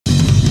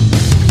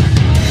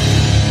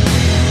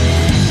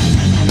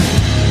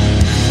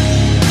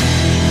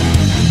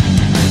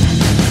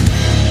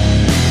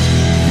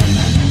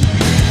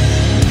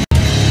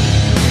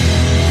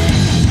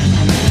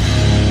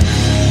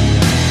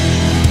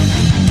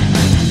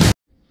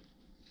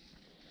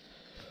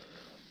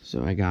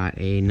So I got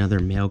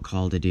another mail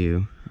call to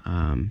do.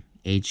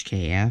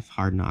 HKF,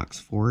 Hard Knocks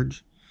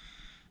Forge,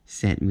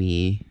 sent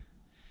me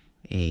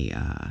a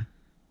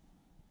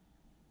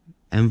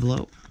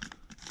envelope.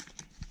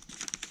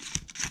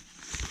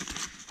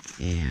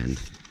 And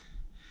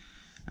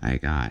I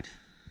got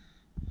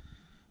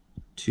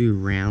 2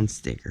 round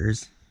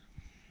stickers.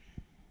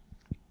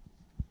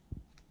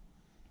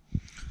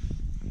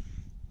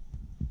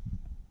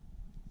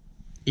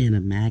 And a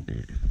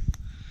magnet.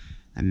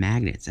 A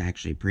magnet's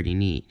actually pretty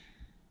neat.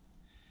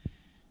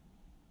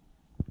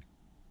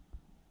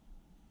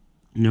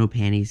 No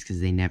panties because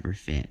they never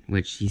fit,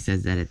 which he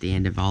says that at the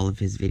end of all of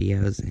his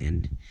videos,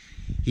 and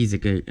he's a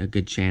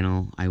good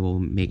channel. I will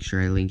make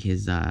sure I link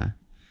his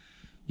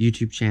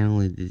YouTube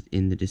channel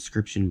in the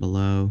description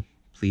below.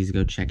 Please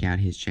go check out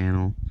his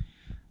channel.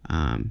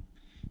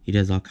 He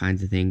does all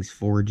kinds of things: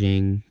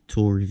 forging,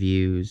 tool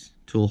reviews,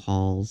 tool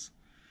hauls.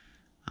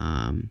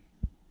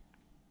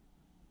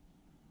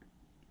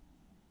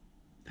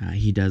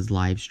 He does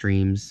live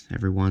streams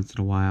every once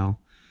in a while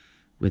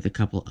with a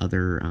couple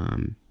other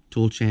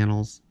tool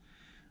channels.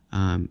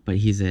 But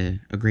he's a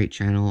great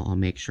channel. I'll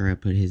make sure I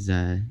put his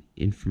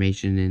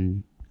information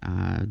in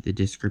the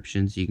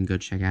description so you can go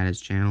check out his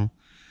channel.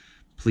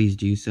 Please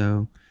do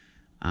so.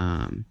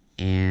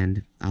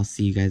 And I'll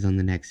see you guys on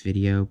the next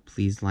video.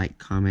 Please like,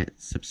 comment,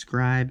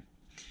 subscribe.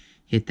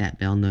 Hit that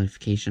bell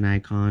notification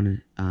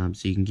icon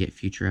so you can get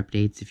future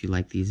updates if you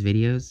like these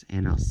videos.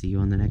 And I'll see you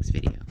on the next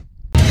video.